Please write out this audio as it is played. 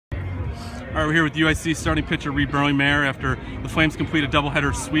All right, we're here with UIC starting pitcher Reid Birlingmair after the Flames complete a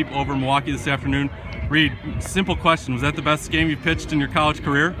doubleheader sweep over Milwaukee this afternoon. Reid, simple question, was that the best game you've pitched in your college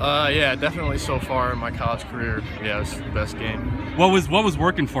career? Yeah, definitely so far in my college career. Yeah, it was the best game. What was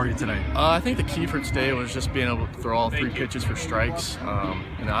working for you today? I think the key for today was just being able to throw all three pitches for strikes.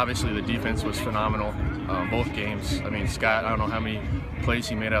 And obviously the defense was phenomenal both games. I mean, Scott, I don't know how many plays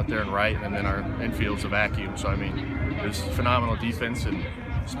he made out there in right, and then our infield's a vacuum. So, I mean, it was phenomenal defense and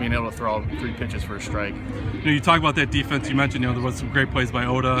just being able to throw all three pitches for a strike. You talk about that defense. You mentioned, there was some great plays by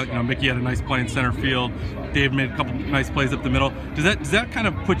Oda. Mickey had a nice play in center field. Dave made a couple nice plays up the middle. Does that kind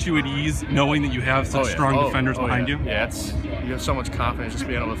of put you at ease, knowing that you have such strong defenders behind you? Yeah, you have so much confidence just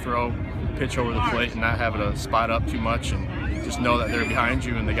being able to throw, pitch over the plate, and not having to spot up too much, and just know that they're behind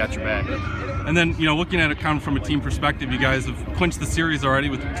you and they got your back. And then, looking at it kind of from a team perspective, you guys have clinched the series already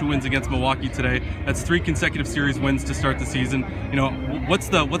with 2 wins against Milwaukee today. That's 3 consecutive series wins to start the season. What's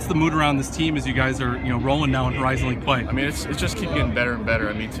the mood around this team as you guys are, rolling now in Horizon League play? I mean, it's just keep getting better and better.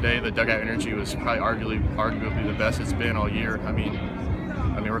 I mean, today the dugout energy was probably arguably the best it's been all year. I mean,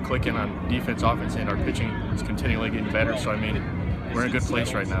 we're clicking on defense, offense, and our pitching is continually getting better. So, I mean, we're in a good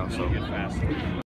place right now. So.